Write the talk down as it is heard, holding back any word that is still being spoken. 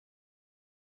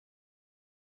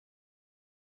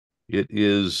It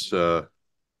is, how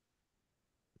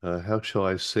shall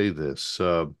I say this?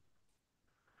 It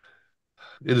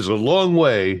is a long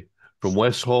way from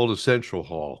West Hall to Central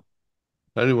Hall.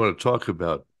 I didn't want to talk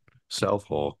about South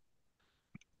Hall,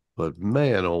 but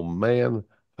man, oh man,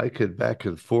 hiking back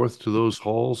and forth to those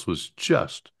halls was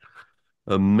just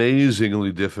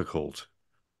amazingly difficult.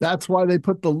 That's why they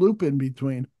put the loop in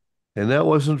between. And that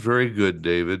wasn't very good,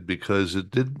 David, because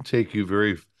it didn't take you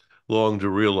very long to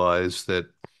realize that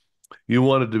you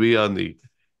wanted to be on the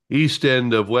east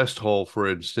end of West Hall, for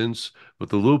instance, but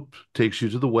the loop takes you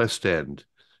to the west end.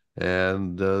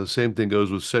 And the same thing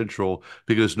goes with Central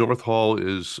because North Hall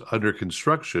is under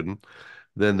construction.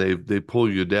 Then they pull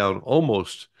you down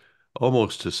almost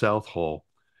to South Hall,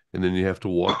 and then you have to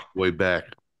walk your way back.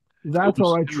 It That's all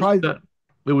was I it was tried. not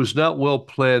it was not well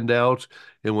planned out,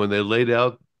 and when they laid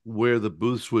out where the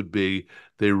booths would be,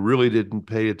 they really didn't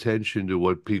pay attention to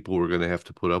what people were going to have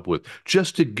to put up with.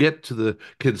 Just to get to the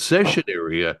concession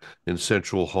area in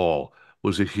Central Hall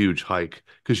was a huge hike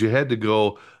because you had to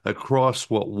go across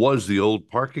what was the old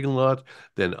parking lot,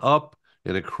 then up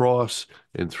and across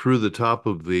and through the top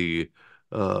of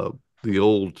uh, the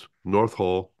old North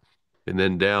Hall, and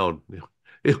then down.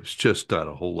 It was just not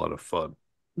a whole lot of fun.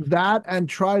 That and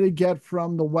try to get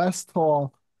from the West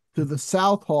Hall to the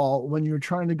South Hall when you're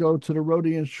trying to go to the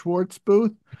Rodian Schwartz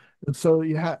booth. And so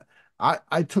you had I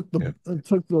Yeah.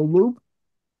 took the loop.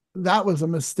 That was a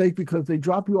mistake because they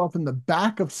drop you off in the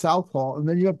back of South Hall, and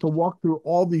then you have to walk through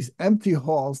all these empty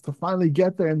halls to finally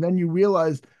get there. And then you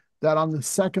realize that on the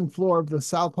second floor of the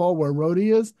South Hall where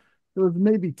Rhodey is, there was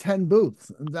maybe 10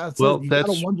 booths. And that's it. Well, You got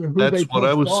to wonder who they that's what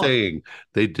I pushed was off. saying.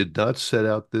 They did not set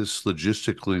out this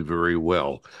logistically very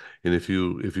well. And if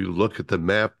you look at the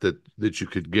map that you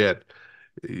could get,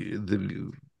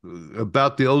 the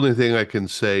about the only thing I can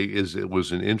say is it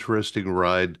was an interesting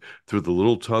ride through the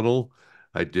little tunnel.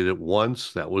 I did it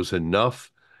once. That was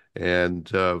enough. And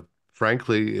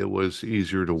frankly, it was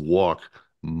easier to walk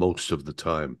most of the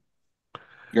time.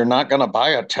 You're not going to buy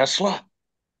a Tesla?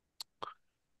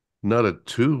 Not a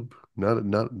tube, not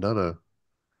an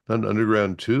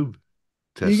underground tube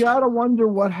You Tesla. got to wonder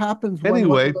what happens when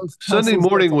one of Anyway, those Sunday Teslas morning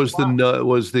gets a was flat.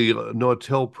 the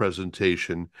Nautel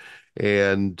presentation,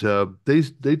 and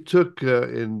they took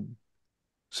in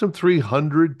some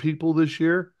 300 people this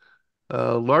year,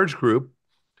 large group.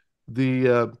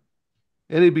 The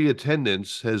NAB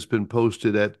attendance has been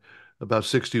posted at about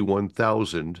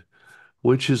 61,000,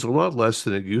 which is a lot less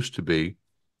than it used to be,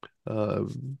 uh,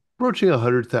 approaching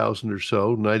 100,000 or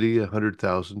so, 90,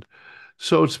 100,000.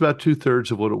 So it's about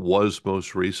two-thirds of what it was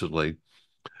most recently.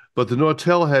 But the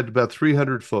Nautel had about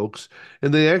 300 folks,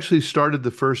 and they actually started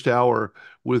the first hour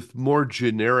with more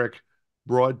generic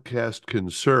broadcast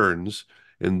concerns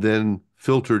and then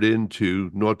filtered into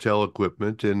Nautel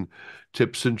equipment and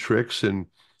tips and tricks. And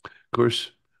of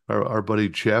course, our buddy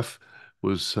Jeff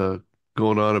was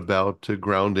going on about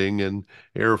grounding and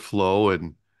airflow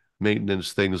and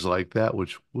maintenance, things like that,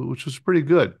 which was pretty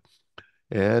good.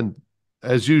 And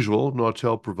as usual,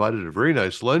 Nautel provided a very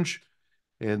nice lunch,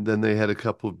 and then they had a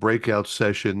couple of breakout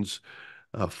sessions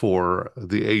for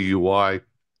the AUI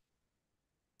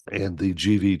and the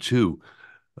GV2,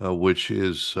 which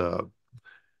is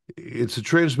it's a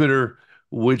transmitter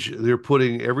which they're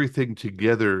putting everything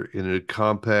together in a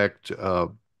compact,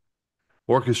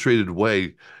 orchestrated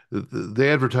way.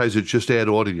 They advertise it just add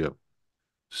audio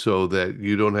so that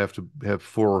you don't have to have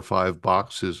four or five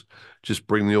boxes. Just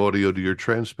bring the audio to your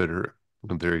transmitter,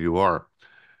 and there you are.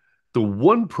 The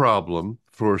one problem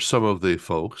for some of the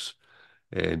folks,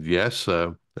 and yes,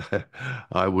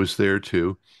 I was there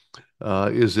too,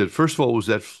 is that first of all, it was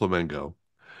at Flamingo,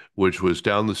 which was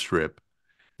down the strip,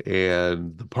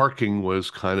 and the parking was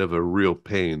kind of a real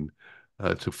pain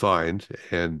to find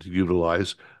and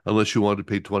utilize unless you wanted to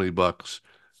pay 20 bucks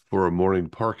for a morning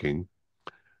parking.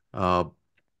 Uh,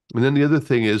 and then the other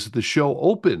thing is that the show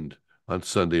opened on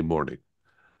Sunday morning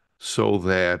so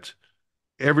that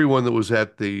everyone that was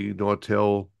at the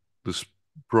Nautel, this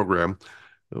program,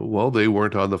 well, they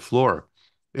weren't on the floor.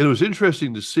 And it was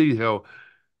interesting to see how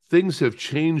things have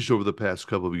changed over the past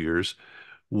couple of years,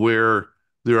 where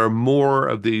there are more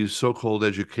of these so-called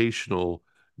educational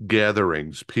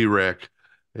gatherings, PREC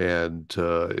and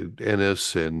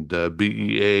NS and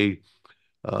BEA.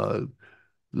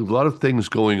 A lot of things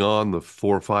going on the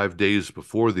 4 or 5 days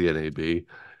before the NAB,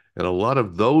 and a lot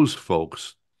of those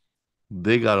folks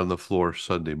they got on the floor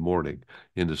Sunday morning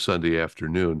into Sunday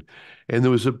afternoon, and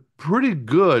there was a pretty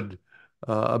good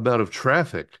amount of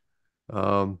traffic.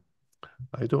 Um,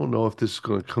 I don't know if this is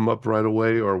going to come up right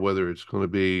away or whether it's going to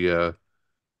be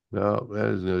no, that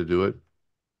isn't going to do it.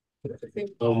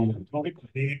 Um,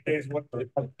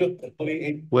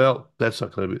 well, that's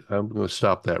not going to be, I'm going to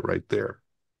stop that right there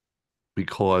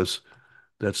because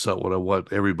that's not what I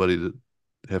want everybody to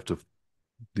have to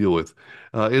deal with.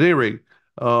 At any rate,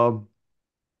 um,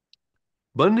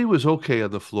 Monday was okay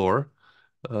on the floor.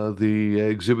 The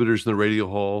exhibitors in the radio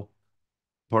hall,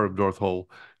 part of North Hall,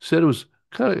 said it was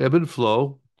kind of ebb and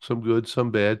flow, some good,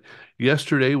 some bad.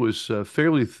 Yesterday was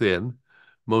fairly thin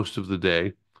most of the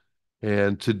day.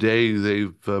 And today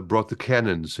they've brought the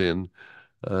cannons in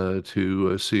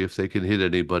to see if they can hit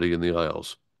anybody in the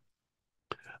aisles.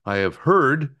 I have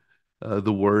heard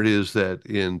the word is that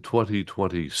in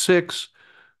 2026,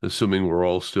 assuming we're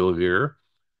all still here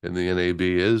and the NAB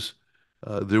is,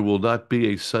 there will not be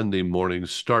a Sunday morning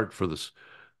start for the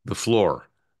floor.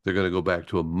 They're going to go back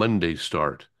to a Monday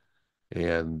start.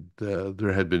 And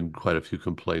there had been quite a few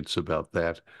complaints about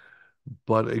that.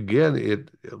 But again,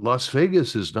 Las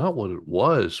Vegas is not what it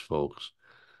was, folks.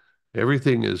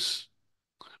 Everything is,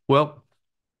 well,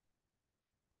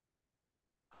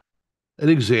 an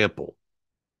example.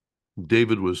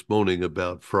 David was moaning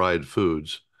about fried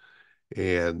foods.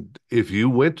 And if you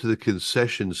went to the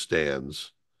concession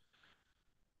stands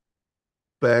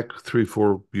back 3,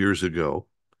 4 years ago,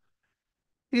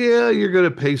 yeah, you're going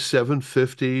to pay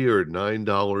 $7.50 or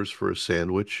 $9 for a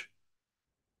sandwich.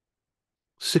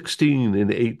 16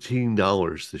 and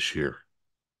 $18 this year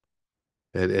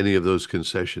at any of those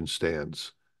concession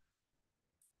stands.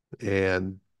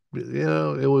 And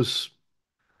it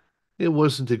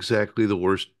wasn't exactly the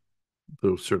worst,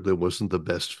 but it certainly wasn't the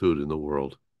best food in the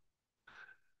world.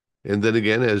 And then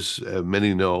again, as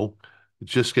many know,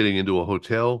 just getting into a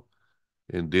hotel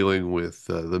and dealing with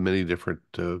the many different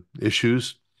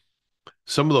issues.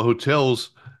 Some of the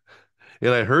hotels,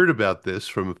 and I heard about this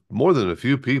from more than a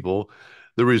few people,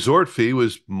 the resort fee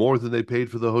was more than they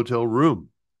paid for the hotel room,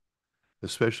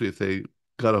 especially if they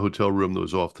got a hotel room that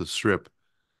was off the strip.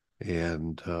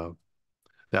 And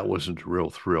that wasn't a real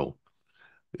thrill.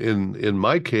 In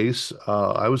my case,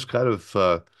 I was kind of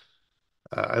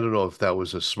I don't know if that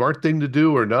was a smart thing to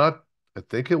do or not. I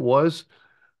think it was.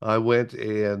 I went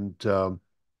and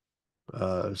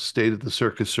stayed at the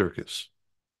Circus.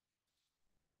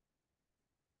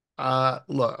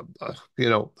 Look,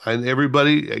 and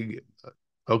everybody,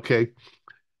 okay,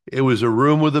 it was a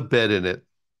room with a bed in it,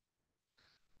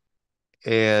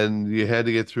 and you had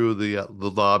to get through the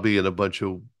lobby and a bunch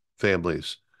of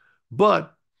families,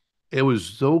 but it was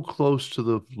so close to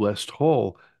the West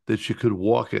Hall that you could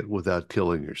walk it without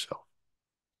killing yourself.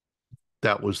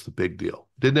 That was the big deal.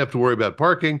 Didn't have to worry about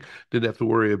parking, didn't have to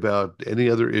worry about any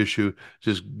other issue.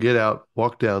 Just get out,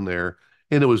 walk down there.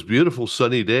 And it was beautiful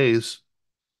sunny days.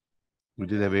 We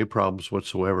didn't have any problems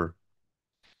whatsoever.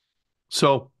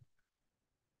 So,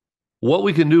 what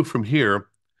we can do from here,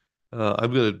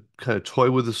 I'm going to kind of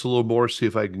toy with this a little more, see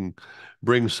if I can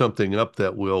bring something up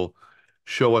that will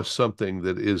show us something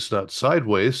that is not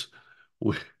sideways,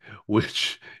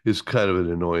 which is kind of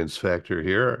an annoyance factor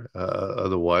here,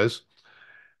 otherwise.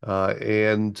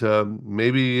 And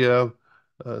maybe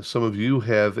some of you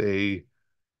have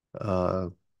uh,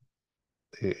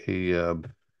 a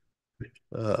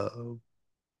uh,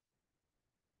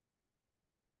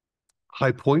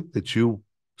 high point that you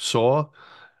saw.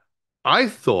 I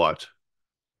thought,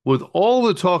 with all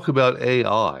the talk about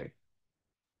AI,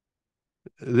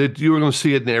 that you were going to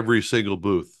see it in every single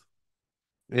booth,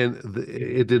 and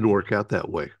it didn't work out that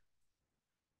way.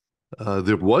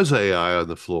 There was AI on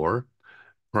the floor,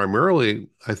 primarily,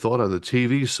 I thought, on the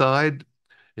TV side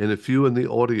and a few on the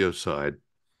audio side,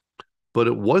 but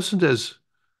it wasn't as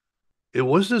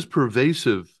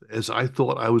pervasive as I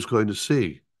thought I was going to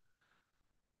see.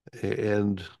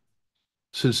 And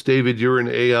since David, you're an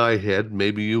AI head,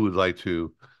 maybe you would like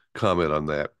to comment on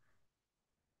that.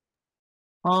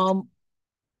 Um,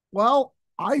 Well,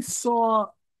 I saw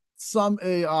some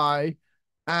AI,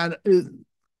 and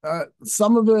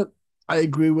some of it I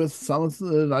agree with, some of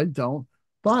it I don't.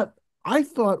 But I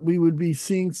thought we would be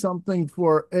seeing something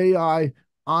for AI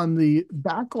on the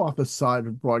back office side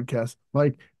of broadcast,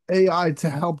 like AI to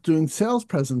help doing sales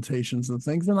presentations and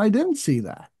things, and I didn't see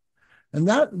that. And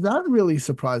that really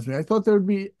surprised me. I thought there'd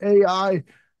be AI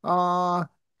to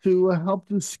help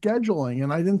do scheduling,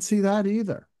 and I didn't see that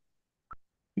either.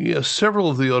 Yeah, several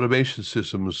of the automation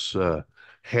systems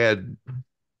had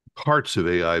parts of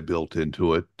AI built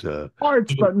into it.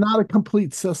 Parts, but not a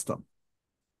complete system.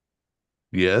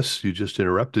 Yes, you just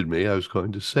interrupted me. I was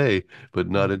going to say, but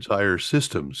not entire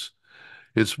systems.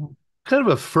 It's kind of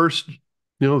a first,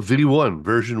 V1,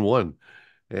 version one.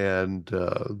 And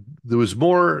there was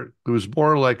more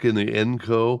like in the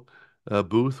ENCO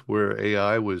booth where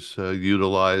AI was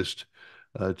utilized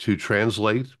to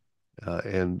translate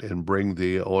and bring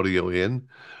the audio in.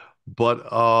 But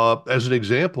as an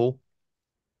example,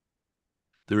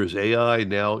 there is AI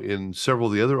now in several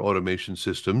of the other automation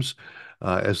systems,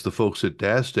 as the folks at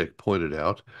DASTIC pointed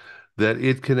out, that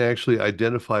it can actually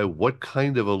identify what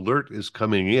kind of alert is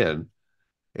coming in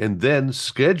and then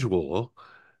schedule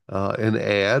an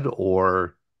ad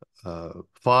or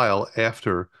file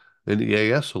after an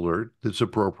EAS alert that's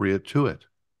appropriate to it.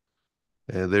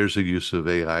 And there's a use of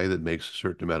AI that makes a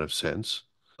certain amount of sense.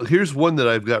 Here's one that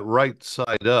I've got right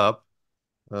side up.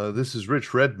 This is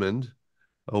Rich Redmond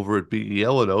over at BE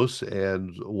Illinois,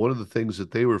 and one of the things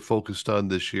that they were focused on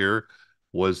this year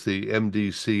was the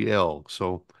MDCL.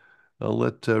 So I'll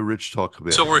let Rich talk a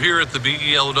bit. So we're here at the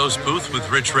BE Illinois booth with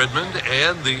Rich Redmond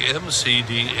and the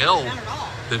MCDL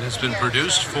that has been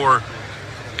produced for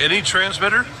any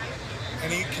transmitter?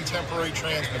 Any contemporary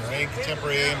transmitter, any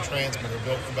contemporary AM transmitter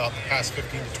built for about the past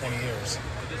 15 to 20 years.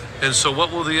 And so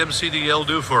what will the MCDL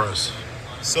do for us?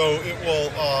 So it will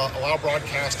allow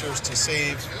broadcasters to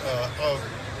save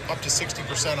up to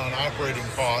 60% on operating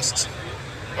costs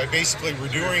by basically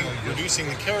reducing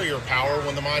the carrier power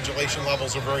when the modulation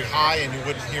levels are very high and you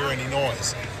wouldn't hear any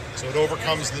noise. So it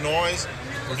overcomes the noise,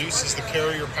 reduces the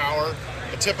carrier power.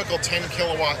 A typical 10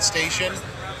 kilowatt station,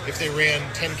 if they ran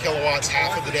 10 kilowatts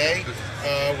half of the day,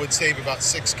 would save about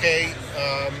 6K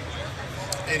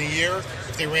in a year.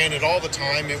 If they ran it all the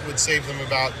time, it would save them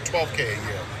about 12K a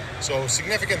year. So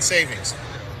significant savings,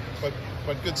 but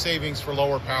good savings for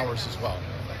lower powers as well.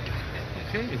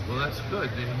 Okay, well that's good.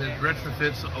 And it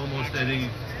retrofits almost any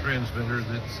transmitter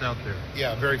that's out there.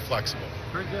 Yeah, very flexible.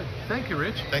 Very good. Thank you,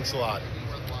 Rich. Thanks a lot.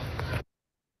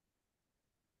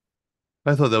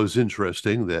 I thought that was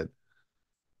interesting that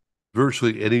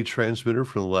virtually any transmitter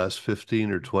from the last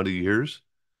 15 or 20 years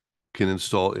can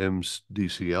install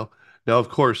MDCL. Now, of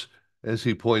course, as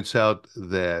he points out,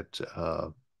 that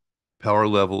power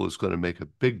level is going to make a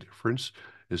big difference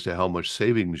as to how much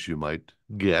savings you might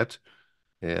get.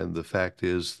 And the fact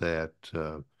is that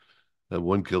a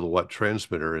 1 kilowatt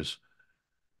transmitter is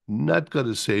not going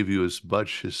to save you as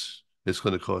much as it's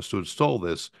going to cost to install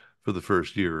this for the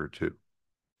first year or two.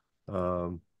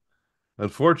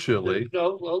 Unfortunately,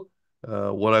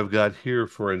 what I've got here,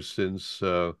 for instance,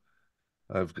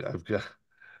 I've got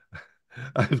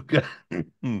I've got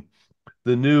the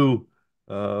new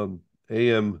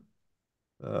AM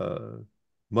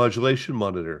modulation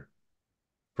monitor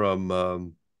from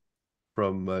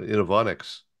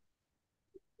Innovonics.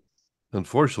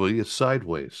 Unfortunately, it's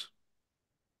sideways.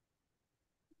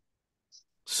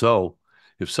 So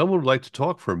if someone would like to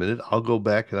talk for a minute, I'll go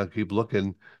back and I'll keep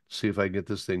looking, see if I can get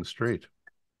this thing straight.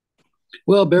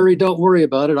 Well, Barry, don't worry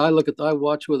about it. I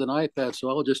watch with an iPad, so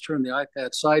I'll just turn the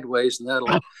iPad sideways and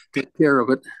that'll take care of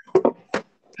it.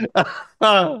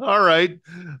 All right.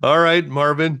 All right,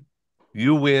 Marvin,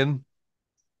 you win.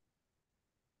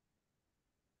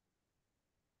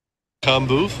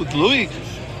 Booth with Louis,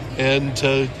 and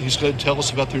he's going to tell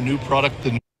us about their new product.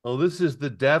 Oh, this is the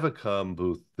Davicom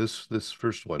booth, this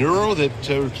first one. Neuro that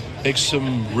makes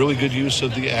some really good use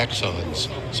of the axons.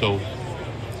 So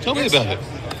tell me about it.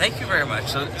 Thank you very much.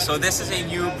 So this is a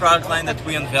new product line that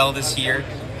we unveiled this year.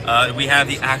 We have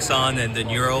the Axon and the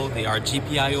Neuro. They are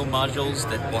GPIO modules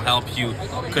that will help you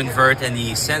convert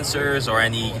any sensors or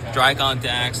any dry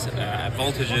contacts,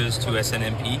 voltages to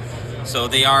SNMP. So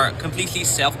they are completely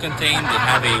self-contained. They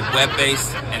have a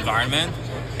web-based environment,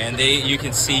 and you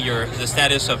can see the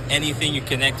status of anything you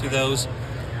connect to those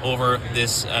over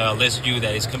this list view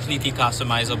that is completely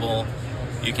customizable.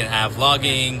 You can have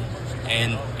logging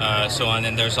and so on,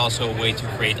 and there's also a way to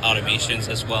create automations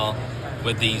as well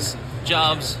with these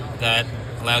jobs that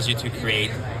allows you to create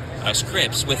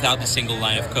scripts without a single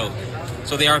line of code.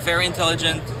 So they are very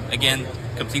intelligent, again,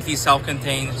 completely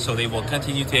self-contained, so they will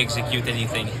continue to execute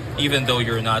anything even though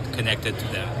you're not connected to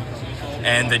them.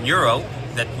 And the Neuro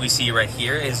that we see right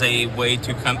here is a way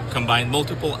to combine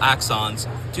multiple axons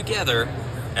together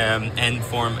and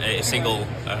form a single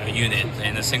unit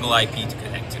and a single IP to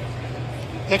connect to.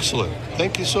 Excellent.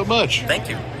 Thank you so much. Thank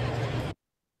you.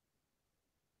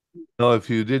 Now, if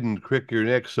you didn't crick your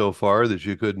neck so far that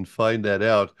you couldn't find that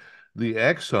out, the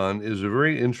Axon is a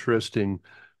very interesting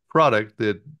product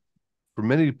that for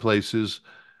many places,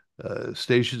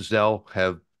 stations now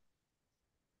have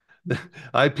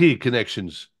IP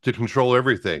connections to control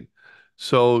everything.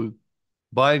 So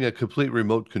buying a complete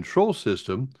remote control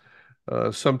system,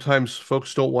 sometimes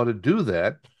folks don't want to do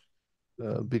that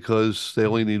because they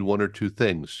only need one or two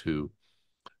things to,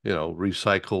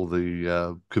 recycle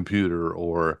the computer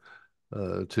or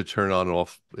to turn on and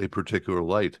off a particular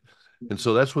light. And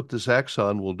so that's what this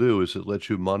Axon will do, is it lets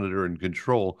you monitor and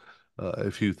control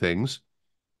a few things,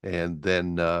 and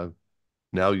then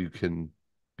now you can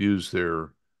use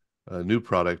their new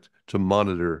product to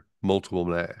monitor multiple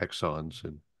axons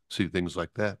and see things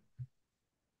like that.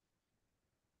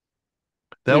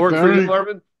 That Hey, work for you, Barry?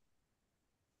 Marvin?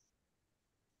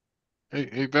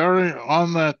 Hey, Barry,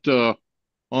 on that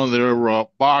on their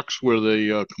box where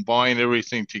they combine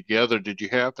everything together, did you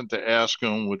happen to ask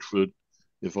them, which would,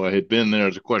 if I had been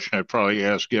there, the question I'd probably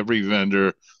ask every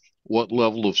vendor, what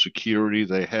level of security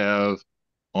they have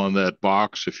on that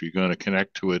box if you're going to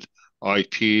connect to it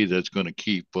IP that's going to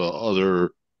keep other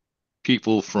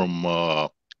people from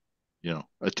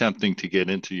attempting to get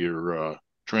into your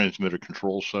transmitter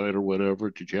control site or whatever?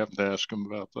 Did you happen to ask them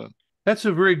about that? That's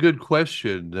a very good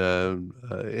question,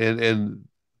 and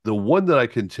the one that I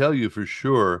can tell you for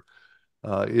sure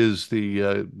is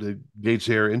the Gates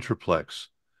Air Intraplex,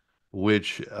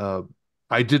 which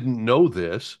I didn't know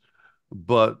this,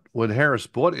 but when Harris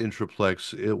bought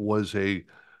Intraplex, it was a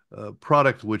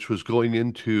product which was going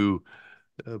into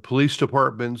police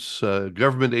departments,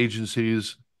 government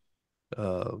agencies.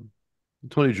 Uh,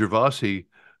 Tony Gervasi,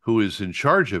 who is in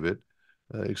charge of it,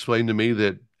 explained to me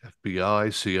that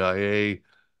FBI, CIA,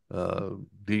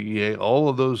 DEA, all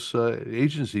of those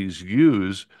agencies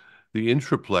use the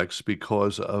Intraplex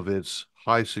because of its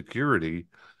high security,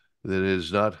 that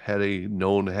has not had a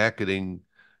known hacking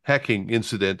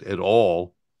incident at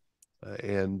all,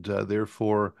 and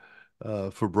therefore,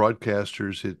 for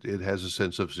broadcasters, it has a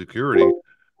sense of security,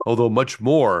 although much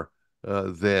more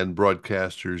than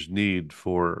broadcasters need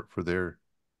for their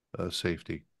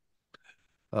safety.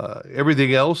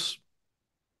 Everything else,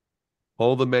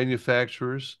 all the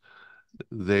manufacturers,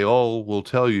 they all will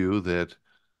tell you that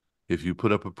if you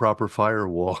put up a proper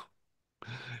firewall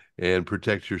and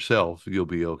protect yourself, you'll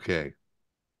be okay.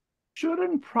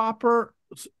 Shouldn't proper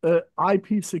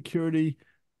IP security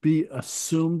be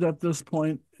assumed at this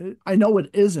point? I know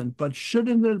it isn't, but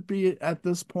shouldn't it be at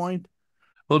this point?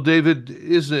 Well, David,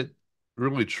 isn't it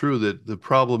really true that the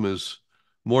problem is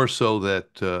more so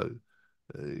that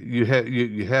you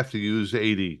have to use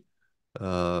 80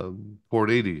 port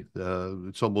 80?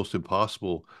 It's almost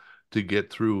impossible to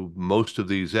get through most of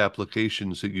these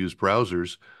applications that use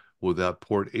browsers without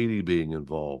port 80 being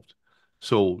involved.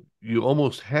 So you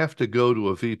almost have to go to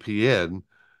a VPN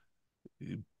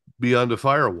beyond a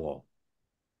firewall.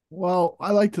 Well,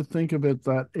 I like to think of it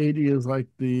that 80 is like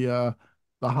the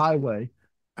highway,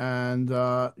 and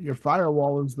your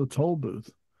firewall is the toll booth,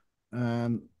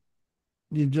 and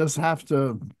you just have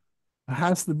to, it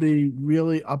has to be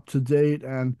really up to date,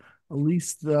 and at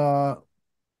least a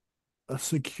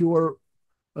secure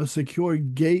a secure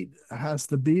gate has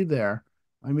to be there.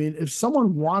 I mean, if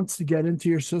someone wants to get into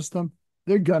your system,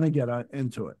 they're gonna get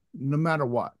into it, no matter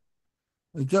what.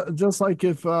 Just like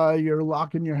if you're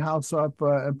locking your house up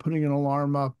and putting an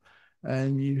alarm up,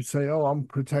 and you say, "Oh, I'm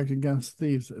protected against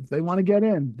thieves." If they want to get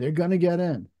in, they're gonna get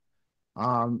in.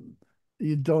 Um,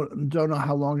 you don't know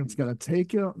how long it's going to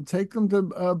take them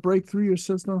to break through your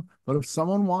system, but if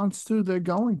someone wants to, they're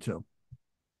going to.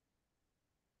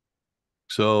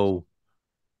 So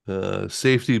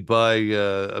safety by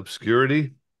obscurity,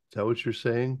 is that what you're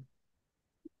saying?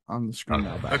 On the screen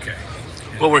now. Back. Okay.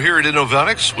 Well, we're here at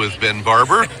Innovonics with Ben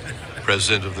Barber,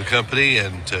 president of the company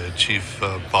and chief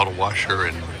bottle washer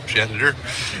and janitor.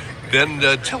 Ben,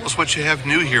 tell us what you have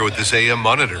new here with this AM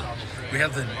monitor. We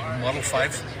have the Model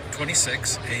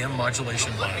 526 AM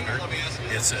modulation monitor.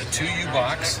 It's a 2U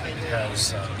box. It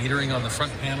has metering on the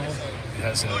front panel. It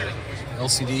has a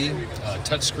LCD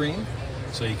touchscreen,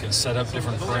 so you can set up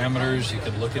different parameters. You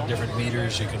can look at different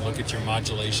meters. You can look at your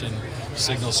modulation,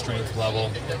 signal strength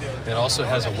level. It also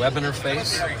has a web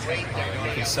interface.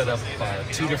 You can set up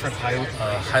two different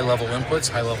high-level inputs,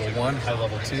 high level 1, high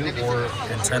level 2, or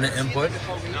antenna input,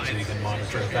 so you can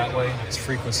monitor it that way. It's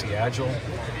frequency agile.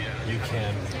 You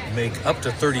can make up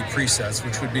to 30 presets,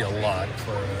 which would be a lot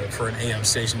for an AM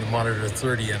station to monitor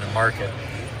 30 in a market.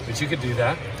 But you could do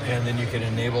that, and then you can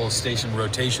enable station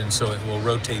rotation, so it will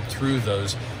rotate through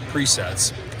those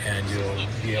presets, and you'll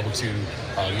be able to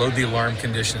load the alarm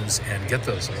conditions and get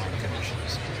those alarm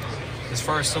conditions. As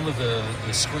far as some of the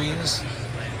screens,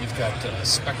 you've got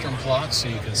spectrum plots, so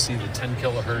you can see the 10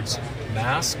 kilohertz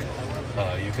mask.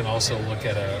 You can also look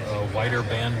at a wider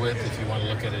bandwidth if you want to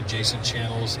look at adjacent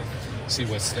channels, see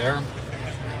what's there.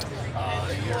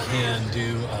 You can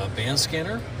do a band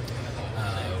scanner.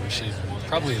 We should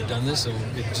probably have done this.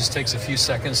 It just takes a few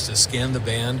seconds to scan the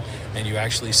band, and you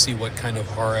actually see what kind of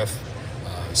RF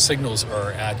signals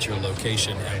are at your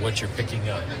location and what you're picking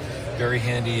up. Very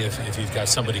handy if you've got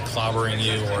somebody clobbering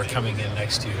you or coming in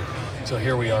next to you. So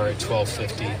here we are at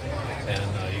 1250,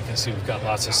 and you can see we've got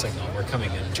lots of signal. We're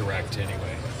coming in direct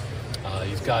anyway.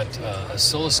 You've got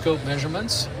oscilloscope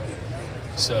measurements,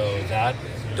 so that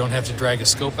you don't have to drag a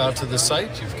scope out to the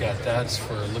site. You've got that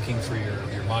for looking for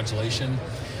your modulation.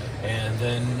 And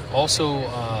then also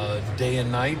day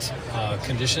and night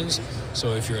conditions.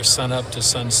 So if you're a sun up to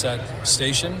sunset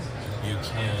station, you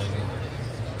can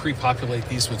pre-populate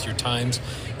these with your times.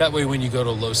 That way when you go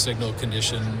to low signal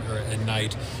condition or at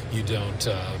night, you don't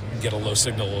get a low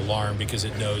signal alarm because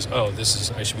it knows, oh,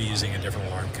 I should be using a different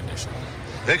alarm condition.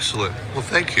 Excellent. Well,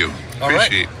 thank you. All right.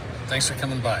 Appreciate. Thanks for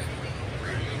coming by.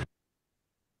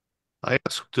 I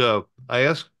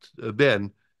asked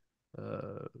Ben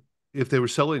if they were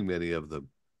selling many of them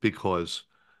because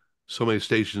so many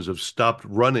stations have stopped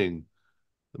running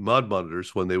mod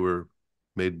monitors when they were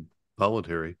made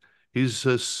voluntary. He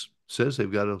says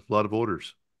they've got a lot of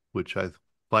orders, which I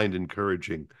find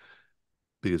encouraging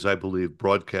because I believe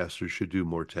broadcasters should do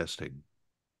more testing.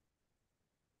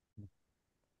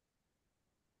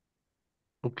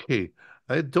 Okay.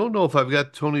 I don't know if I've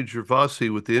got Tony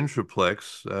Gervasi with the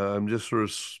Intraplex. I'm just sort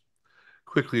of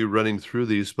quickly running through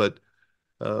these, but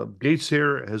Gates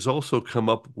Air has also come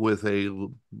up with a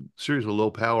series of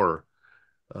low power,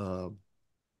 uh,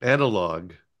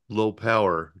 analog low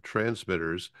power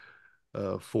transmitters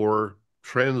for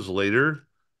translator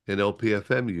and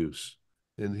LPFM use.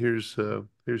 And here's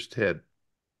Ted.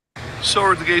 So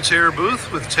we're at the Gates Air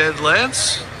booth with Ted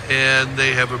Lance, and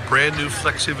they have a brand new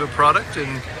Flexiva product.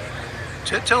 And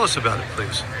Ted, tell us about it,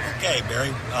 please. Okay, Barry.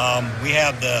 We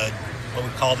have what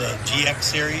we call the GX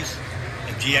series.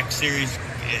 The GX series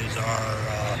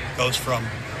goes from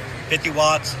 50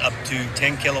 watts up to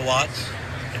 10 kilowatts.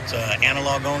 It's an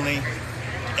analog only,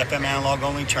 FM analog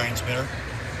only transmitter.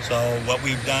 So what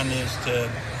we've done is to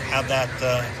have that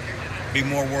be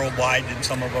more worldwide than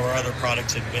some of our other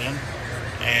products have been.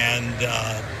 And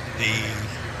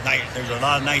there's a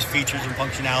lot of nice features and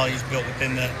functionalities built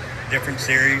within the different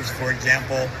series. For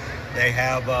example, they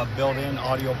have built-in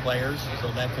audio players,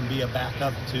 so that can be a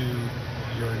backup to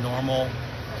your normal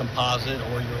composite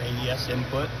or your AES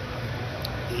input.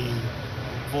 The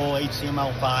full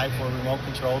HTML5 for remote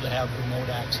control to have remote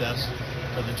access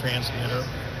to the transmitter.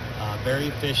 Very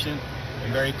efficient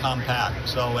and very compact.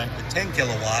 So at the 10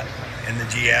 kilowatt in the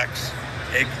GX,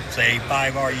 it's a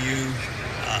 5 RU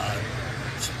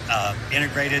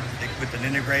integrated with an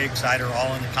integrated exciter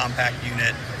all in a compact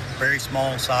unit, very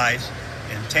small size,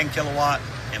 in 10 kilowatt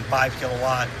and 5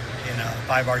 kilowatt in a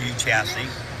 5 RU chassis.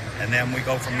 And then we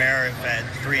go from there. At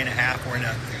 3.5, we're in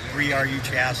a 3 RU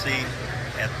chassis.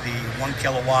 At the 1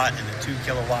 kilowatt and the 2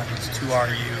 kilowatt, it's 2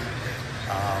 RU.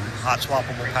 Hot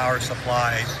swappable power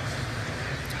supplies.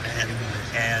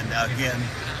 And again,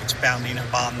 expounding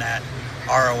upon that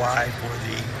ROI for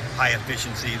the high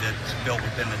efficiency that's built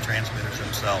within the transmitters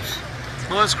themselves.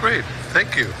 Well, that's great.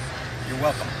 Thank you. You're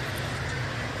welcome.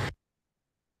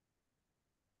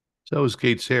 So that was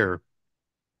Gates Air.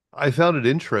 I found it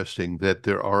interesting that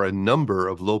there are a number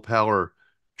of low power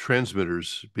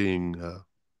transmitters being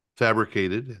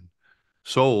fabricated and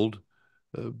sold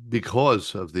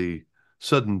because of the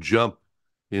sudden jump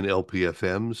in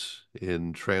LPFMs,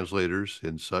 in translators,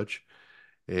 and such.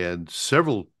 And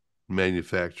several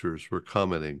manufacturers were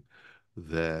commenting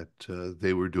that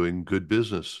they were doing good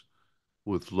business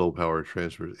with low power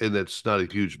transmitters. And that's not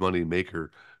a huge money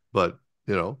maker, but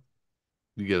you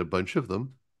get a bunch of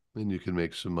them and you can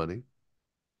make some money.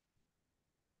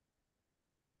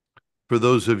 For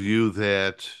those of you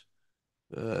that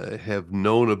have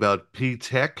known about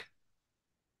P-Tech,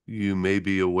 you may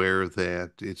be aware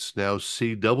that it's now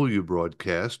CW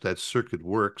broadcast. That's Circuit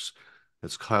Works.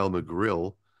 That's Kyle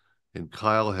McGrill. And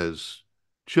Kyle has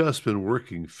just been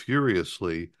working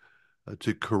furiously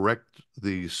to correct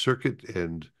the circuit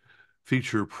and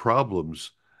feature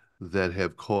problems that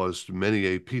have caused many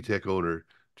a P-Tech owner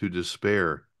to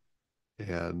despair.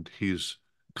 And he's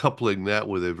coupling that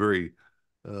with a very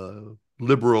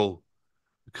liberal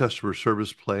customer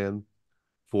service plan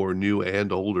for new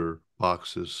and older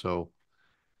boxes. So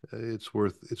it's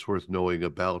worth knowing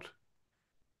about.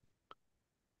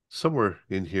 Somewhere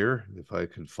in here, if I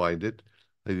can find it,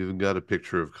 I've even got a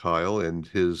picture of Kyle and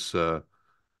his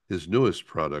newest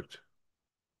product.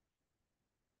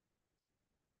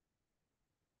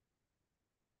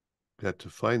 Got to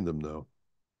find them though.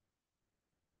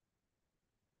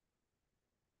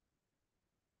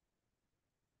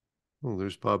 Oh,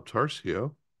 there's Bob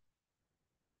Tarcio.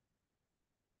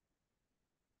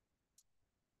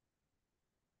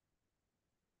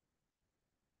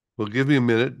 Well, give me a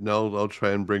minute and I'll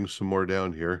try and bring some more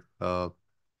down here.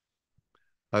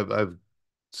 I've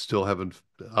still haven't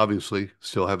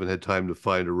had time to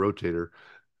find a rotator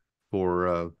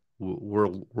for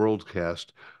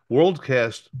Worldcast.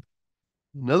 Worldcast,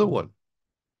 another one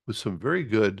with some very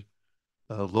good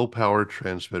low power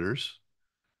transmitters,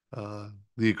 the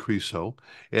Acriso.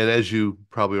 And as you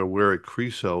probably are aware,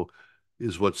 Acriso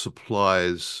is what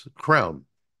supplies Crown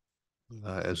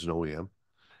as an OEM.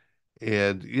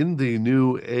 And in the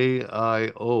new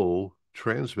AIO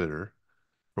transmitter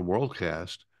from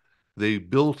Worldcast, they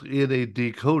built in a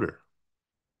decoder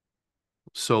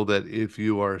so that if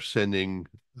you are sending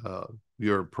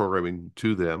your programming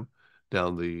to them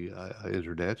down the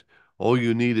internet, all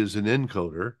you need is an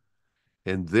encoder,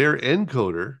 and their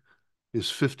encoder is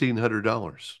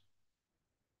 $1,500.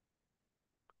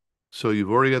 So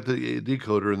you've already got the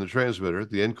decoder and the transmitter,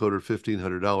 the encoder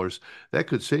 $1,500. That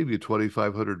could save you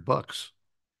 $2,500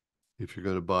 if you're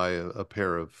going to buy a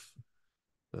pair of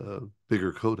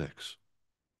bigger codecs.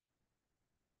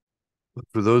 But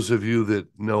for those of you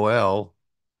that know Al,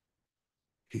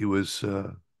 he was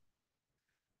at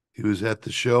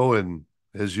the show and,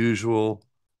 as usual,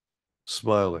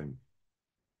 smiling.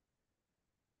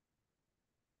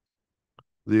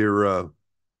 Their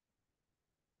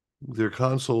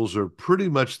consoles are pretty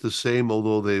much the same,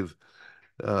 although they've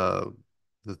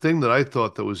the thing that I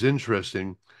thought that was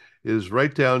interesting is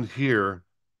right down here,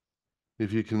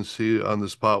 if you can see on the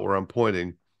spot where I'm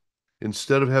pointing,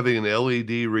 instead of having an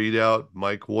LED readout,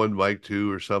 mic one, mic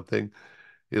two, or something,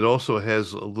 it also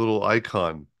has a little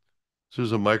icon. So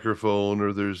there's a microphone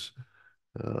or there's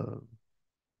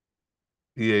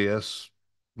EAS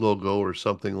logo or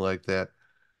something like that.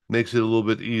 Makes it a little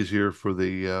bit easier for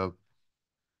the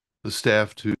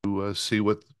staff to see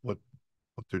what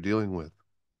they're dealing with.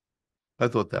 I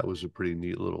thought that was a pretty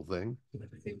neat little thing.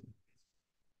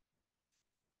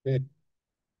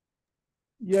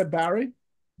 Yeah, Barry.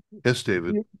 Yes,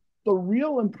 David. The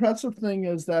real impressive thing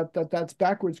is that's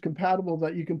backwards compatible,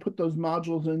 that you can put those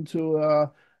modules into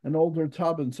an older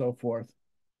tub and so forth.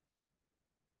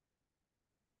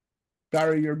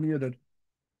 Barry, you're muted.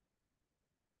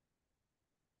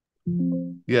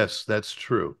 Yes, that's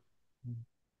true.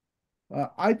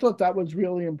 I thought that was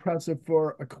really impressive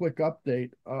for a quick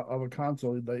update of a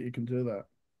console, that you can do that.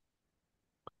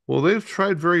 Well, they've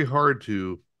tried very hard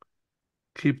to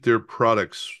keep their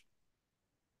products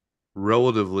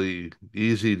relatively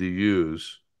easy to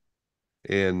use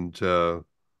and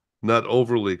not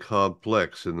overly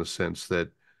complex in the sense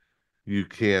that you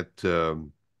can't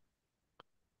go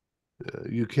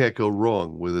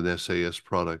wrong with an SAS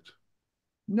product.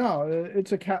 No,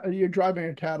 you're driving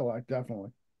a Cadillac, definitely.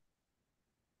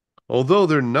 Although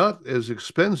they're not as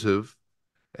expensive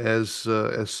as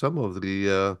some of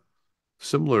the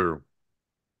similar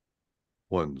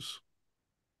ones.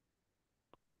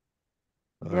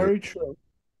 Very true.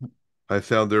 I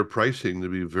found their pricing to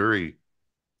be very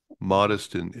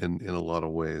modest in a lot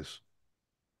of ways.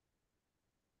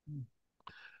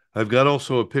 I've got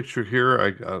also a picture here.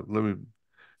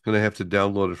 Gonna have to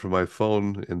download it from my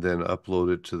phone and then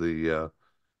upload it to the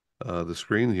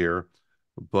screen here.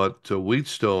 But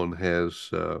Wheatstone has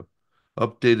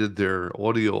updated their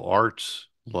audio arts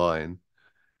line,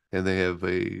 and they have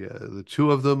the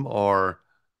two of them are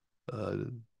uh,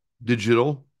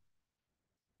 digital,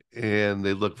 and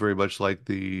they look very much like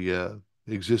the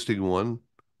existing one,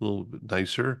 a little bit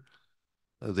nicer.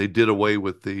 They did away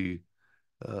with the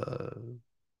uh,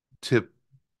 tip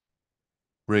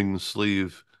ring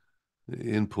sleeve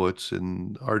inputs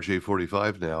in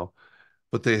RJ45 now,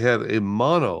 but they have a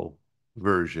mono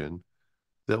version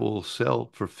that will sell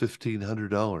for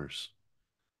 $1,500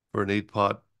 for an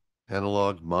 8-pot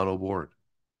analog mono board.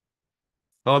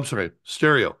 Oh, I'm sorry,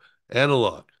 stereo,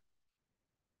 analog,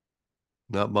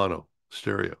 not mono,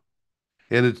 stereo.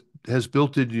 And it has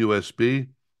built-in USB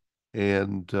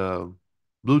and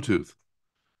Bluetooth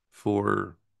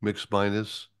for mix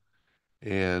minus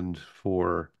and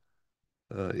for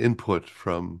input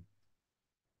from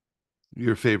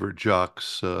your favorite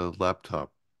jock's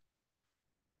laptop,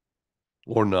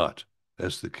 or not,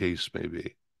 as the case may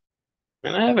be.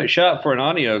 And I haven't shot for an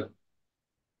audio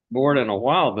board in a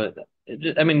while, but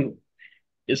I mean,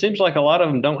 it seems like a lot of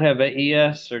them don't have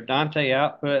AES or Dante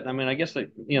output. I mean, I guess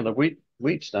the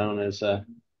Wheatstone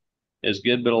is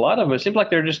good, but a lot of them, it seems like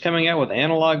they're just coming out with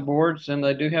analog boards, and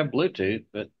they do have Bluetooth.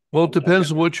 But Well, it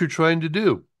depends on what you're trying to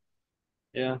do.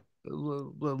 yeah,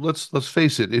 Let's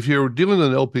face it. If you're dealing with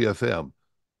an LPFM,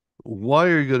 why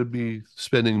are you going to be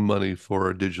spending money for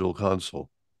a digital console?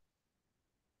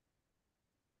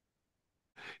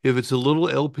 If it's a little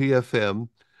LPFM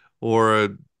or a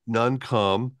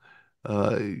non-com,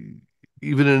 uh,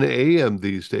 even an AM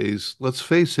these days, let's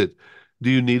face it, do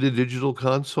you need a digital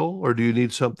console or do you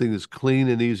need something that's clean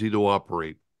and easy to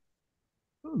operate?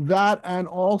 That and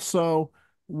also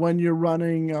when you're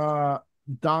running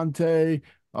Dante,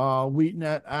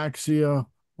 WheatNet, Axia,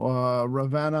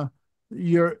 Ravenna,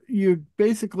 you're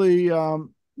basically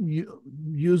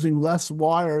using less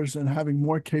wires and having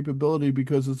more capability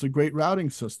because it's a great routing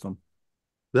system.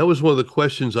 That was one of the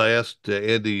questions I asked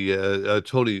Andy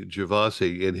Tony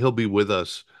Gervasi, and he'll be with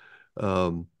us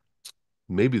um,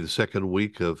 maybe the second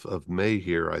week of May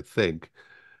here, I think.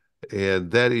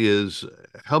 And that is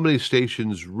how many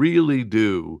stations really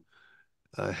do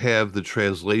have the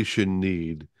translation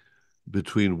need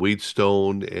between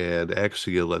Wheatstone and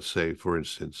Axia, let's say, for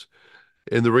instance.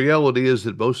 And the reality is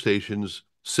that most stations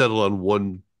settle on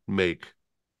one make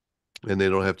and they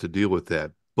don't have to deal with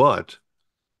that. But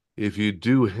if you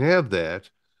do have that,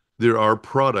 there are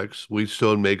products.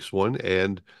 Wheatstone makes one,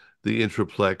 and the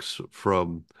Intraplex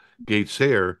from Gates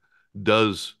Air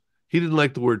does. He didn't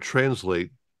like the word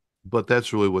translate, but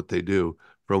that's really what they do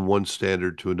from one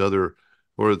standard to another,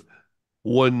 or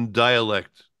one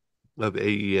dialect of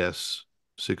AES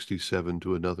 67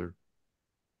 to another.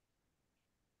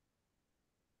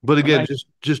 But When again, I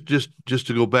just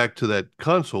to go back to that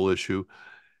console issue,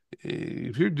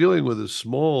 if you're dealing with a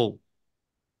small,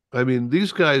 I mean,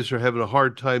 these guys are having a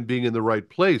hard time being in the right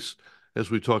place,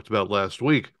 as we talked about last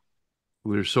week.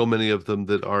 There's so many of them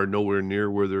that are nowhere near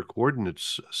where their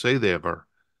coordinates say they are.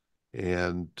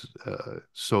 And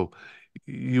so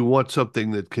you want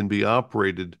something that can be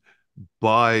operated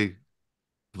by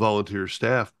volunteer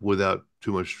staff without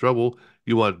too much trouble.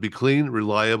 You want it to be clean,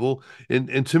 reliable,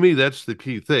 and to me, that's the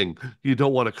key thing. You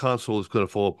don't want a console that's going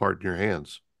to fall apart in your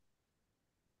hands.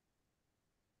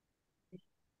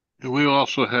 We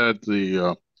also had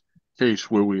the case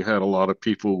where we had a lot of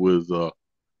people with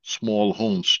small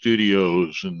home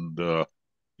studios, and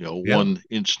Yeah, one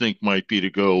instinct might be to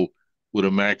go with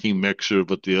a Mackie mixer,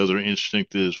 but the other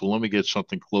instinct is, well, let me get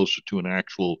something closer to an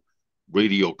actual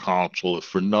radio console, if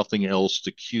for nothing else,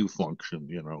 the cue function.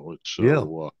 It's yeah.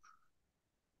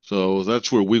 so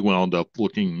that's where we wound up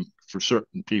looking for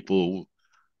certain people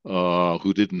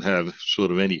who didn't have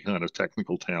sort of any kind of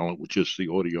technical talent, with just the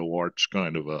audio arts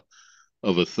kind of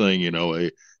a thing.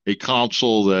 A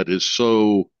console that is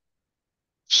so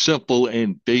simple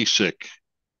and basic.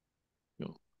 You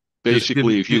know, Just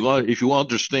Basically, if you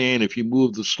understand, if you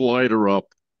move the slider up,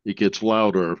 it gets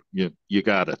louder. You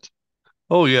got it.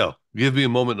 oh yeah. Give me a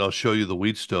moment and I'll show you the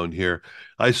Wheatstone here.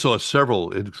 I saw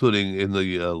several, including in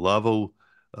the Lavo,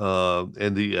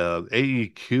 and the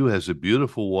AEQ has a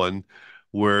beautiful one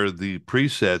where the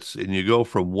presets, and you go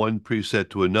from one preset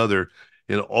to another,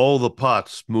 and all the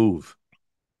pots move.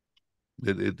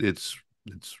 It's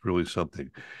really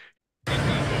something.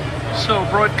 So,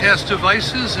 broadcast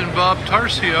devices and Bob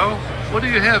Tarcio, what do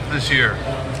you have this year?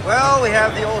 Well, we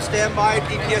have the old standby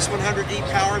DPS 100D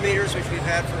power meters, which we've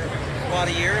had for a lot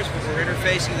of years, but we're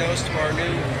interfacing those to our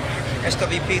new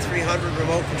SWP 300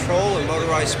 remote control and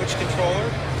motorized switch controller.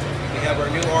 We have our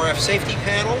new RF safety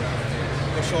panel,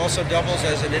 which also doubles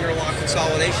as an interlock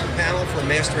consolidation panel for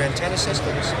master antenna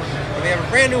systems. And we have a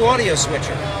brand new audio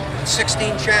switcher,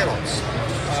 16 channels,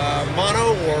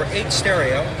 mono or 8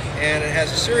 stereo, and it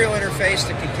has a serial interface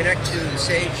that can connect to the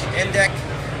Sage NDEC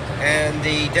and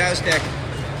the DASDEC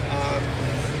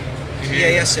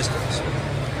EAS systems.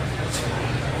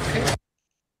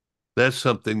 That's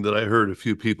something that I heard a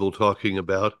few people talking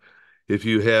about. If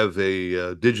you have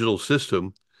a digital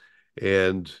system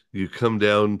and you come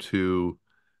down to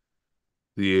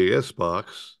the EAS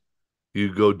box,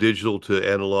 you go digital to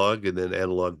analog and then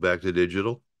analog back to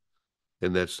digital.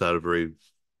 And that's not a very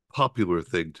popular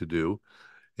thing to do.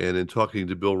 And in talking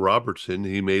to Bill Robertson,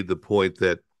 he made the point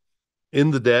that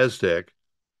in the DASDEC,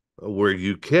 where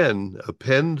you can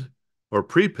append or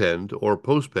prepend or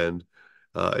postpend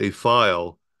a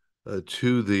file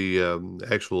to the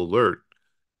actual alert,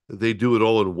 they do it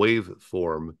all in wave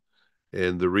form.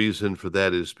 And the reason for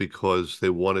that is because they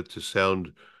want it to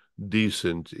sound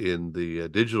decent in the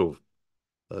digital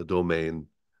domain,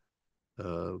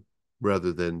 uh,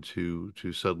 rather than to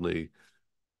suddenly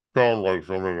sound like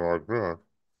something like that.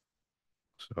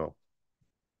 So,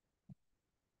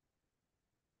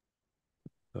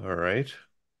 all right.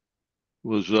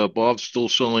 Was Bob still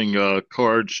selling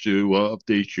cards to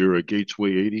update your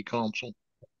Gateway 80 console?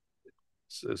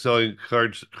 Selling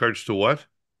cards to what?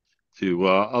 To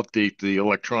update the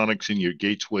electronics in your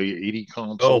Gateway 80 Oh,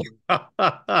 console?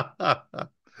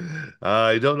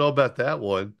 I don't know about that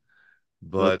one,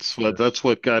 but That's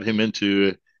what got him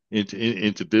into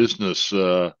business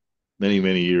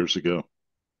many years ago.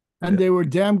 And yeah. they were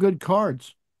damn good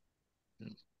cards.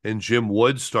 And Jim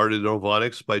Wood started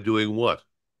Ovonics by doing what?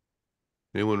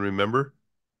 Anyone remember?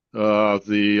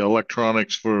 the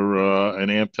electronics for an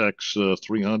Amtex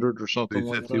 300 or something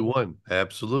like that? 351,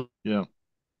 absolutely. Yeah.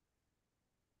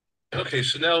 Okay,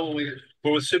 so now we're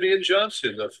with Simeon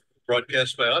Johnson of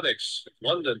Broadcast Bionics,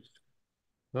 London.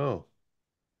 Oh,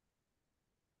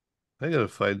 I gotta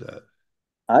find that.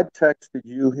 I texted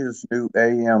you his new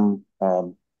AM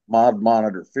mod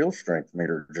monitor field strength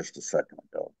meter just a second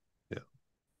ago. Yeah.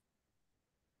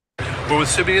 We're with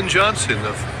Simeon Johnson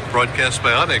of Broadcast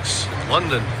Bionics,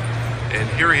 London. And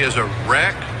here he has a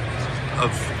rack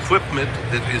of equipment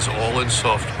that is all in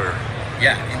software.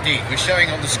 Yeah, indeed. We're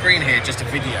showing on the screen here just a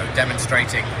video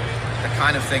demonstrating the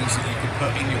kind of things that you can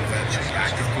put in your virtual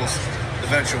rack. Of course, the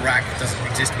virtual rack doesn't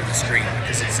exist with a screen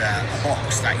because it's a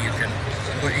box that you can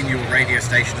put in your radio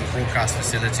station or broadcast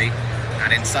facility, and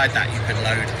inside that you can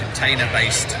load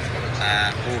container-based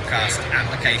broadcast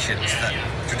applications that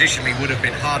traditionally would have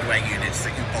been hardware units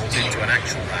that you bolt into an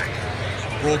actual rack.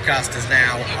 Broadcasters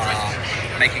now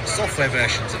are making software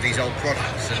versions of these old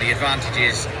products, and the advantage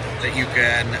is that you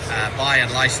can buy and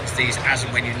license these as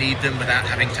and when you need them without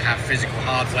having to have physical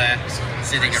hardware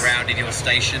sitting around in your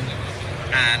station.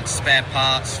 And spare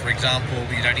parts, for example,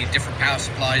 you don't need different power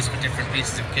supplies for different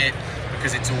pieces of kit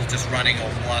because it's all just running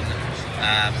on one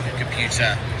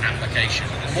computer application.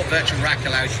 And what Virtual Rack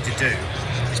allows you to do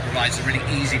is provides a really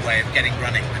easy way of getting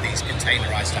running with these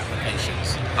containerized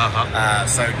applications.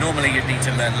 So normally you'd need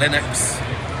to learn Linux,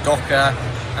 Docker,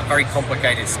 and very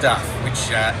complicated stuff, which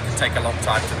can take a long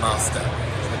time to master.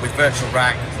 But with Virtual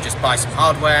Rack, you just buy some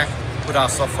hardware, put our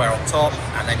software on top,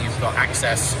 and then you've got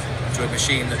access to a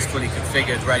machine that's fully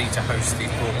configured, ready to host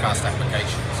these broadcast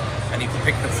applications. And you can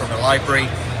pick them from a library,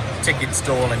 tick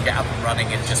install, and get up and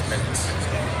running in just minutes.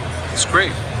 It's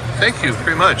great. Thank you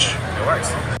very much. No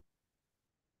worries.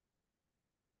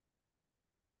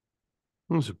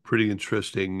 It was a pretty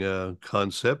interesting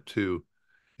concept too,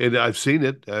 and I've seen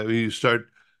it. I mean,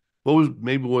 what was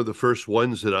maybe one of the first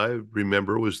ones that I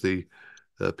remember was the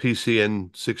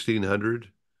PCN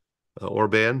 1600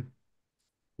 Orban,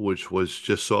 which was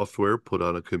just software put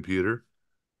on a computer.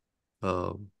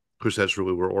 Of course, that's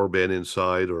really where Orban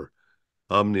Inside or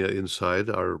Omnia Inside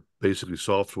are basically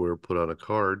software put on a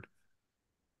card.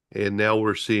 And now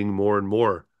we're seeing more and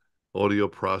more audio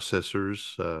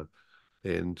processors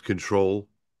and control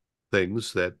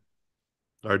things that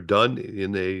are done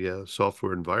in a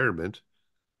software environment.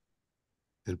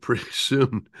 And pretty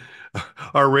soon,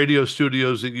 our radio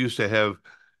studios that used to have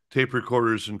tape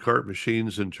recorders and cart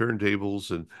machines and turntables,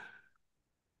 and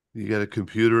you got a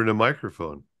computer and a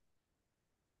microphone.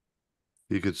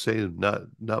 You could say not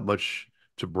much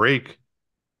to break,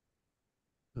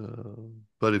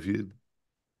 but if you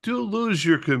do lose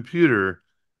your computer,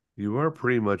 you are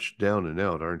pretty much down and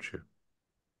out, aren't you?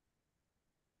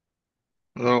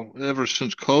 Well, ever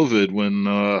since COVID, when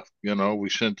we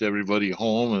sent everybody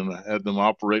home and had them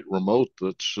operate remote,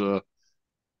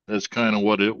 that's kind of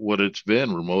what it's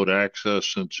been, remote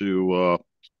access into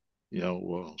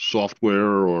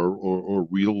software or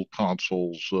real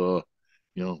consoles,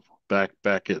 back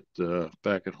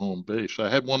at home base. I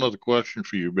had one other question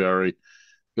for you, Barry,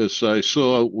 because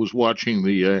was watching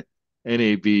the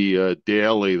NAB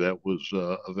daily that was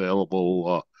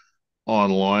available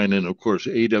online, and of course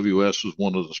AWS is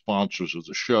one of the sponsors of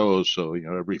the show, so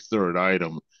every third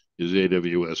item is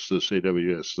AWS this,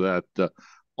 AWS that.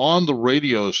 On the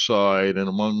radio side and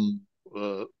among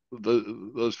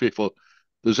those people,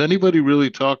 does anybody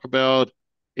really talk about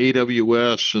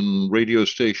AWS and radio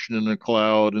station in the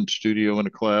cloud and studio in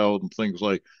the cloud and things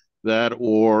like that,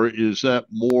 or is that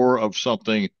more of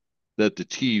something that the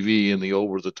TV and the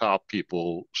over-the-top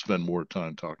people spend more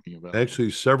time talking about?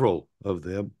 Actually, several of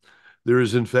them. There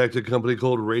is, in fact, a company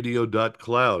called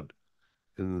Radio.Cloud,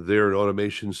 and they're an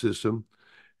automation system,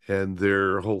 and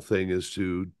their whole thing is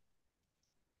to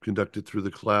conduct it through the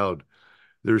cloud.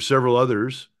 There are several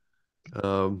others,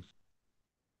 and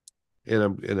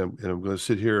I'm going to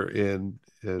sit here and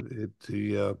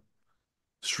the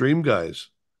Stream Guys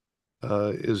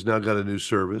is now got a new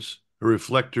service, a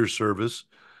reflector service.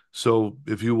 So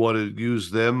if you want to use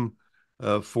them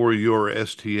for your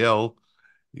STL,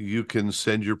 you can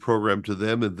send your program to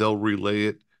them and they'll relay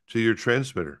it to your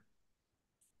transmitter.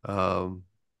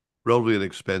 Relatively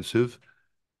inexpensive.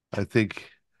 I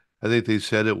think they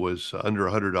said it was under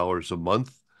 $100 a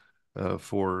month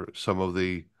for some of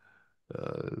the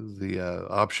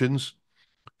options.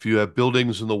 If you have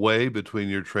buildings in the way between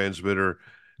your transmitter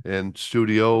and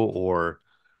studio, or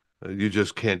you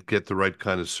just can't get the right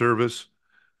kind of service,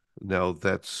 now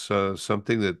that's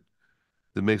something that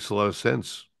makes a lot of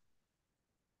sense.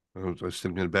 I was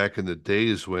thinking back in the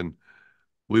days when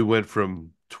we went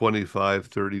from $25,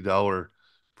 $30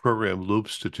 program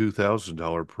loops to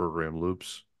 $2,000 program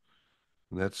loops.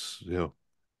 And that's, a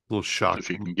little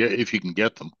shocking. If you can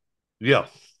get them. Yeah,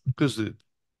 because the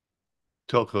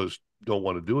telcos don't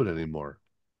want to do it anymore.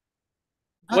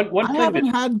 One I thing haven't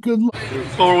that had good luck.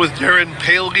 Well, we're with Darren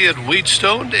Paley at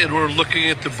Wheatstone, and we're looking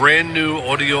at the brand new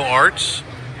Audio Arts,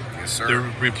 Yes, sir. the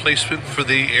replacement for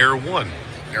the Air One.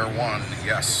 Air One,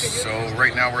 yes. So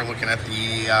right now we're looking at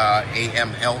the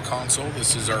AML console.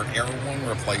 This is our Air One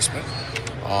replacement.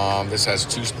 This has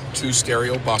two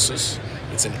stereo buses.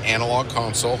 It's an analog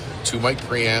console, 2 mic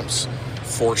preamps,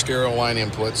 4 stereo line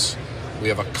inputs. We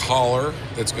have a collar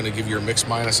that's going to give your mix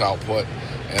minus output,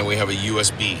 and we have a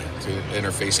USB to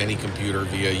interface any computer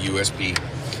via USB.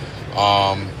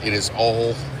 It is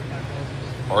all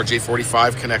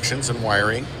RJ45 connections and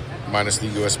wiring, minus the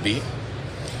USB.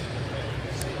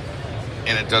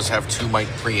 And it does have 2 mic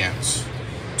preamps.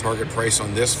 Target price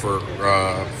on this for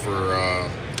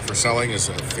selling is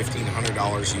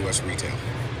 $1,500 US retail.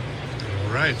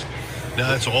 All right. Now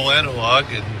that's all analog,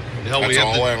 and now we That's have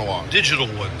all the analog. digital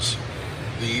ones.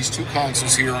 These 2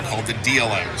 consoles here are called the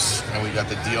DLMs, and we got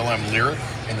the DLM Lyric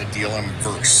and the DLM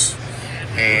Verse.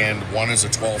 And one is a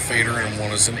 12 fader and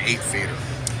one is an 8 fader.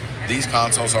 These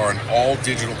consoles are an all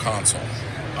digital console.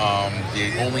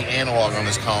 The only analog on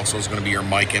this console is going to be your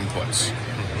mic inputs.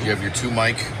 You have your 2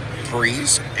 mic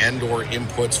pre's and or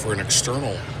inputs for an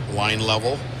external line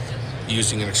level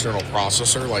using an external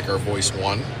processor like our Voice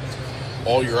 1.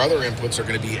 All your other inputs are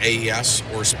going to be AES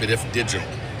or SPDIF digital.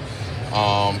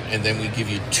 And then we give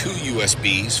you 2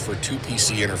 USBs for 2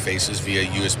 PC interfaces via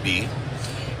USB.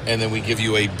 And then we give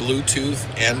you a Bluetooth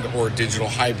and or digital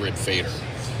hybrid fader.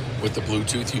 With the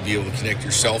Bluetooth, you'll be able to connect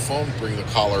your cell phone, bring the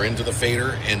collar into the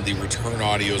fader, and the return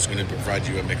audio is going to provide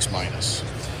you a mix minus.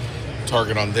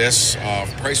 Target on this,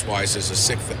 price-wise, is a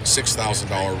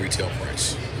 $6,000 retail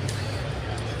price.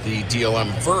 The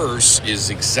DLM Verse is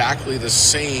exactly the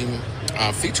same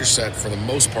feature set for the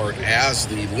most part as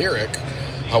the Lyric.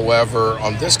 However,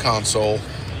 on this console,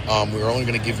 we're only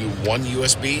going to give you 1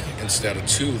 USB instead of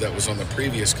 2 that was on the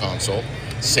previous console.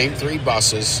 Same 3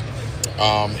 buses.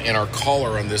 And our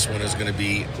collar on this one is going to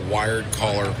be wired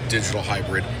collar digital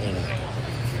hybrid only.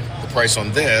 The price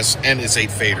on this, and it's 8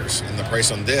 faders, and the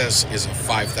price on this is a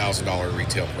 $5,000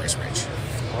 retail price range.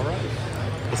 All right.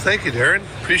 Well, thank you, Darren.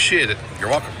 Appreciate it. You're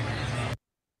welcome.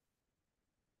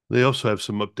 They also have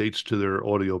some updates to their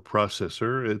audio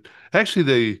processor.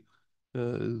 Actually,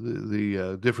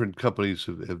 the different companies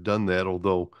have done that,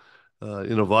 although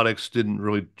Innovonics didn't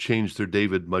really change their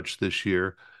David much this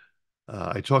year.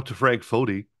 I talked to Frank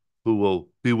Foti, who will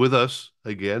be with us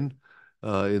again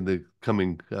in the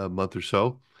coming month or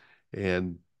so,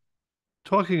 and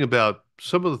talking about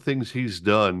some of the things he's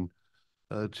done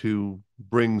to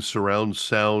bring surround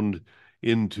sound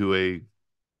into a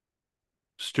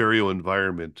stereo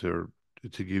environment, or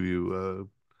to give you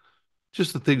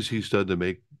just the things he's done to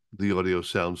make the audio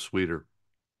sound sweeter.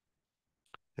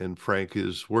 And Frank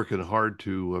is working hard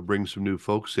to bring some new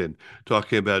folks in.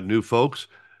 Talking about new folks,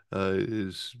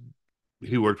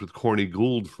 he worked with Corny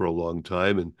Gould for a long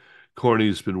time, and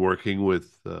Corny's been working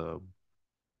with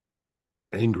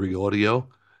Angry Audio.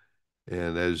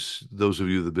 And as those of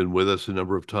you that have been with us a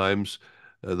number of times,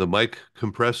 the mic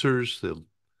compressors, the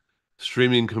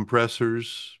streaming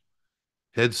compressors,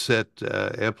 headset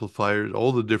amplifiers,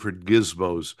 all the different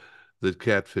gizmos that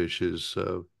Catfish has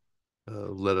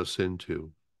led us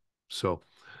into. So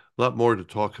a lot more to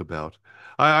talk about.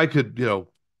 I could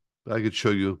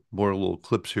show you more little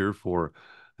clips here for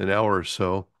an hour or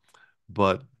so,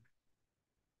 but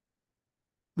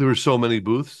there were so many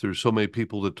booths. There's so many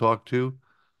people to talk to.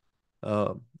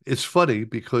 It's funny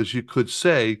because you could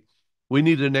say we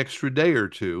need an extra day or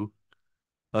two.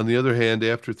 On the other hand,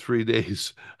 after 3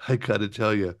 days, I got to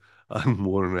tell you, I'm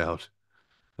worn out.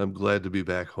 I'm glad to be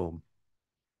back home.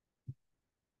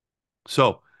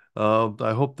 So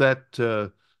I hope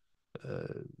that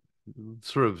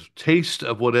sort of taste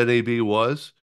of what NAB was